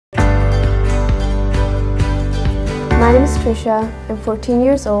My name is Trisha, I'm 14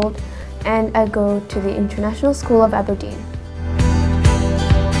 years old and I go to the International School of Aberdeen.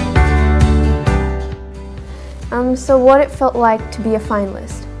 So what it felt like to be a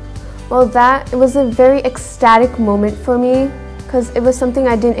finalist. Well, it was a very ecstatic moment for me because it was something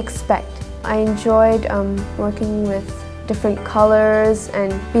I didn't expect. I enjoyed working with different colors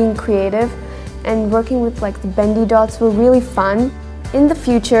and being creative, and working with the bendy dots were really fun. In the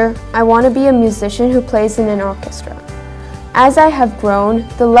future, I want to be a musician who plays in an orchestra. As I have grown,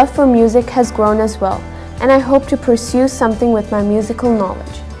 the love for music has grown as well, and I hope to pursue something with my musical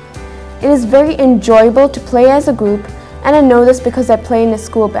knowledge. It is very enjoyable to play as a group, and I know this because I play in a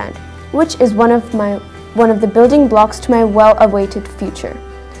school band, which is one of the building blocks to my well-awaited future.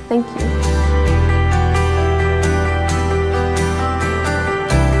 Thank you.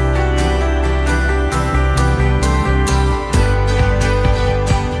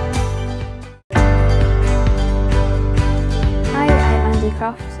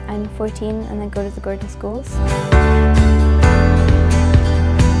 I'm 14 and I go to the Gordon Schools.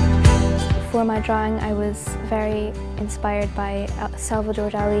 For my drawing, I was very inspired by Salvador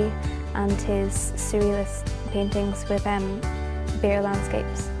Dali and his surrealist paintings with bare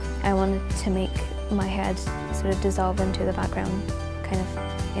landscapes. I wanted to make my head sort of dissolve into the background, kind of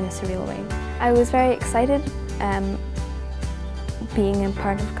in a surreal way. I was very excited being a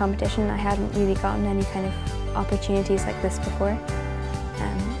part of a competition. I hadn't really gotten any kind of opportunities like this before.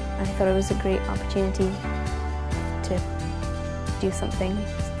 I thought it was a great opportunity to do something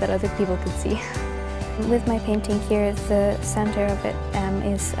that other people could see. With my painting here, the centre of it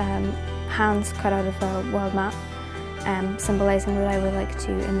is hands cut out of a world map, symbolising that I would like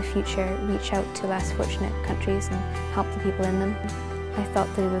to, in the future, reach out to less fortunate countries and help the people in them. I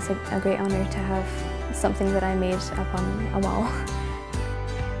thought that it was a great honour to have something that I made up on a wall.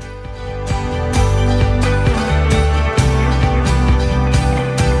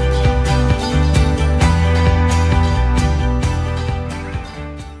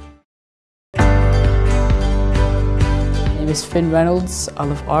 My name is Finn Reynolds, I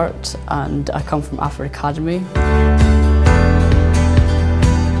love art and I come from Afro Academy.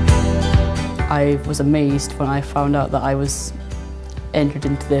 I was amazed when I found out that I was entered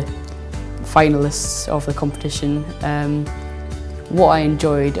into the finalists of the competition. What I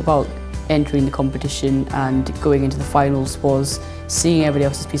enjoyed about entering the competition and going into the finals was seeing everybody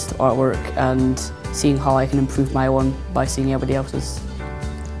else's pieces of artwork and seeing how I can improve my one by seeing everybody else's.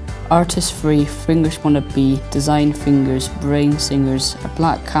 Artist free, fingers wanna be, design fingers, brain singers, a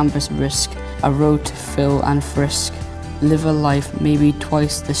black canvas risk, a road to fill and frisk, live a life, maybe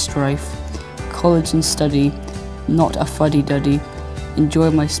twice the strife, college and study, not a fuddy-duddy,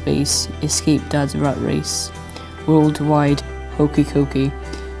 enjoy my space, escape dad's rat race, worldwide, hokey cokey,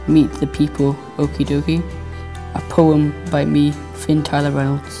 meet the people, okie dokie, a poem by me, Finn Tyler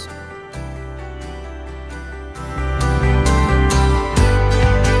Reynolds.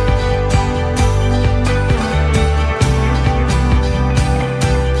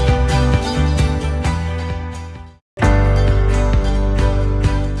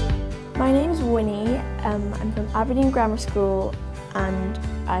 My name's Winnie, I'm from Aberdeen Grammar School and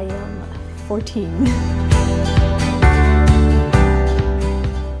I am 14.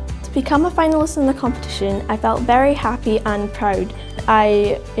 To become a finalist in the competition, I felt very happy and proud.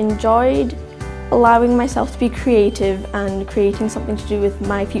 I enjoyed allowing myself to be creative and creating something to do with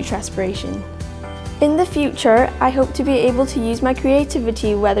my future aspiration. In the future, I hope to be able to use my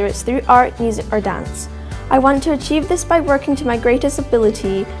creativity, whether it's through art, music or dance. I want to achieve this by working to my greatest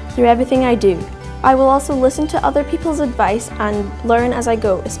ability through everything I do. I will also listen to other people's advice and learn as I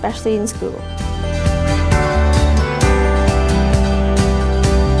go, especially in school.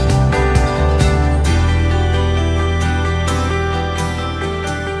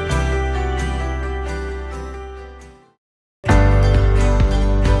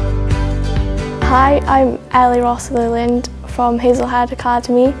 Hi, I'm Ellie Ross-Leyland from Hazelhead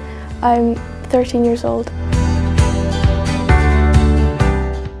Academy. I'm 13 years old.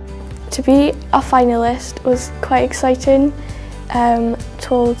 To be a finalist was quite exciting.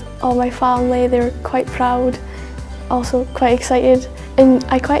 Told all my family, they were quite proud, also quite excited. And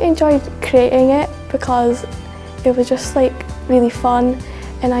I quite enjoyed creating it because it was just really fun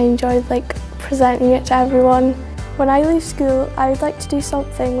and I enjoyed presenting it to everyone. When I leave school, I would like to do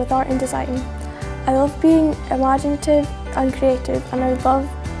something with art and design. I love being imaginative and creative and I would love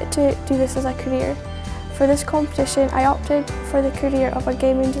to do this as a career. For this competition, I opted for the career of a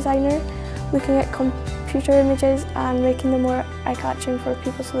gaming designer, looking at computer images and making them more eye-catching for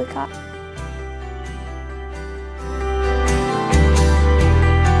people to look at.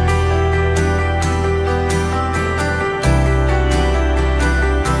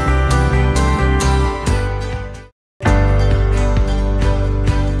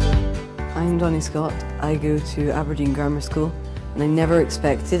 name's Scott. I go to Aberdeen Grammar School and I never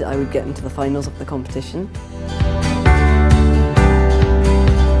expected I would get into the finals of the competition.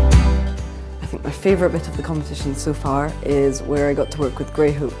 I think my favourite bit of the competition so far is where I got to work with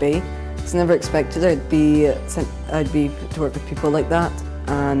Greyhope Bay. I never expected I'd be put to work with people like that,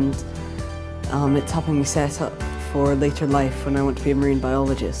 and it's helping me set up for later life when I want to be a marine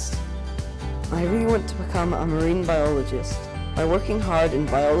biologist. I really want to become a marine biologist by working hard in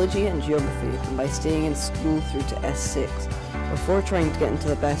biology and geography and by staying in school through to S6 before trying to get into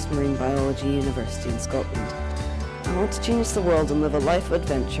the best marine biology university in Scotland. I want to change the world and live a life of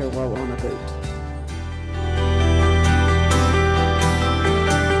adventure while on a boat.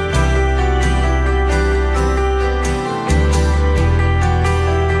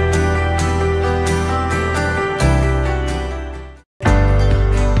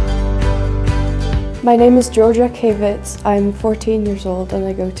 My name is Georgia Kavitz. I'm 14 years old and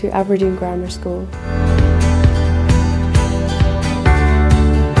I go to Aberdeen Grammar School.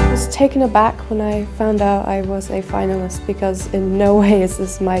 I was taken aback when I found out I was a finalist because in no way is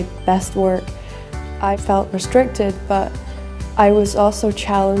this my best work. I felt restricted, but I was also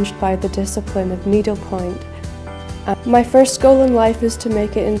challenged by the discipline of needlepoint. My first goal in life is to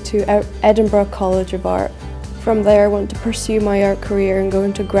make it into Edinburgh College of Art. From there I want to pursue my art career and go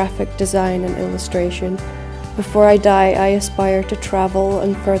into graphic design and illustration. Before I die, I aspire to travel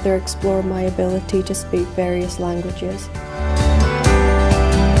and further explore my ability to speak various languages.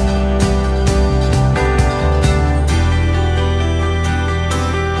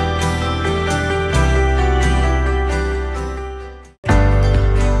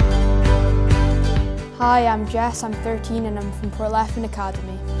 Hi, I'm Jess, I'm 13 and I'm from Portleffen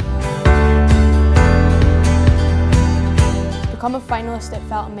Academy. To become a finalist, it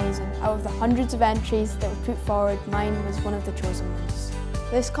felt amazing. Out of the hundreds of entries that were put forward, mine was one of the chosen ones.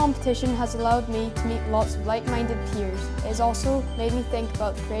 This competition has allowed me to meet lots of like-minded peers. It has also made me think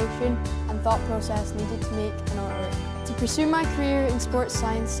about the creation and thought process needed to make an artwork. To pursue my career in sports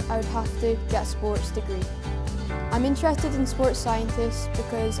science, I would have to get a sports degree. I'm interested in sports scientists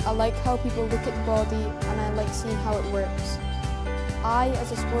because I like how people look at the body and I like seeing how it works. I,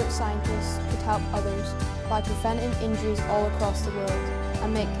 as a sports scientist, could help others by preventing injuries all across the world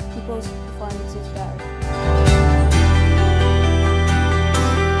and make people's performances better.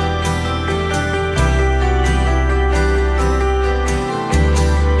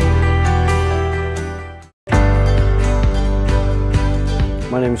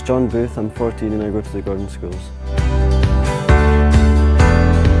 My name is John Booth, I'm 14 and I go to the Gordon Schools.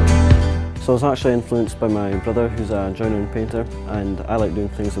 So I was actually influenced by my brother who's a joiner and painter, and I like doing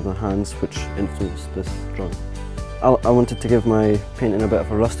things with my hands which influenced this drawing. I wanted to give my painting a bit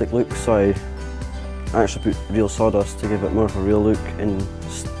of a rustic look, so I actually put real sawdust to give it more of a real look and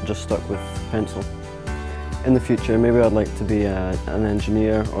just stuck with pencil. In the future maybe I'd like to be an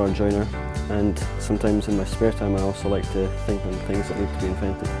engineer or a joiner, and sometimes in my spare time I also like to think on things that need to be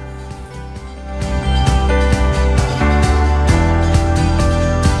invented.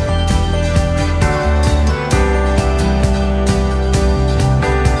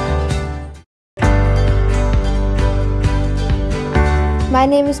 My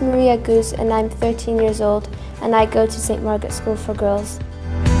name is Maria Goose and I'm 13 years old and I go to St. Margaret's School for Girls.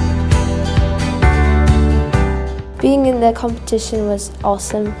 Being in the competition was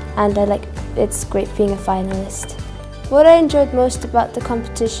awesome and it's great being a finalist. What I enjoyed most about the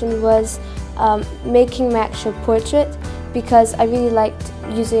competition was making my actual portrait, because I really liked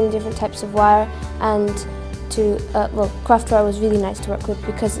using different types of wire, and craft wire was really nice to work with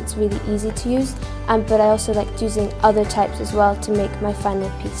because it's really easy to use, but I also liked using other types as well to make my final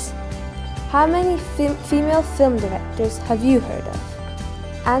piece. How many female film directors have you heard of?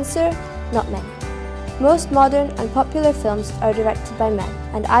 Answer: not many. Most modern and popular films are directed by men,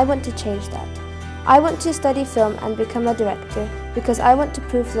 and I want to change that. I want to study film and become a director because I want to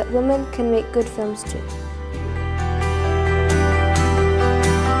prove that women can make good films too.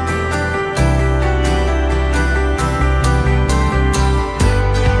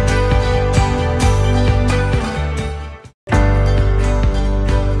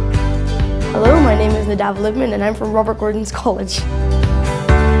 Hello, my name is Nadav Libman and I'm from Robert Gordon's College.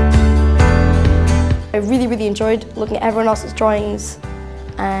 I really enjoyed looking at everyone else's drawings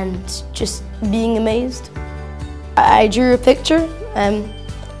and just being amazed. I drew a picture,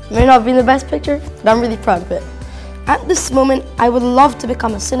 it may not have been the best picture, but I'm really proud of it. At this moment, I would love to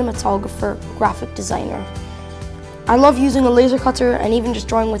become a cinematographer, graphic designer. I love using a laser cutter and even just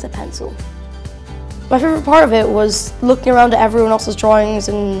drawing with a pencil. My favorite part of it was looking around at everyone else's drawings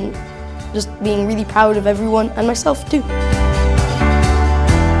and just being really proud of everyone and myself too.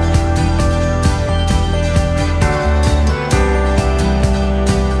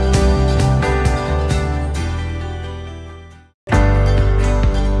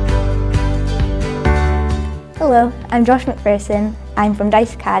 Hello, I'm Josh McPherson. I'm from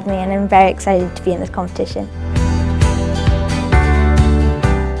Dice Academy and I'm very excited to be in this competition.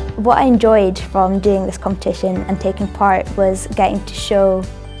 What I enjoyed from doing this competition and taking part was getting to show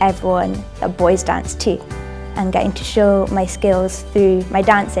everyone that boys dance too, and getting to show my skills through my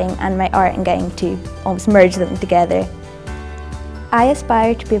dancing and my art and getting to almost merge them together. I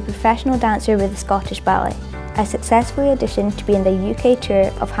aspire to be a professional dancer with the Scottish Ballet. I successfully auditioned to be in the UK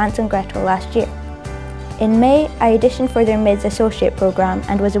tour of Hans and Gretel last year. In May, I auditioned for their MIDS Associate programme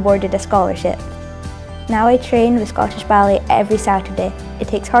and was awarded a scholarship. Now I train with Scottish Ballet every Saturday. It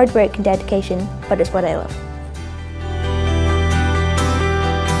takes hard work and dedication, but it's what I love.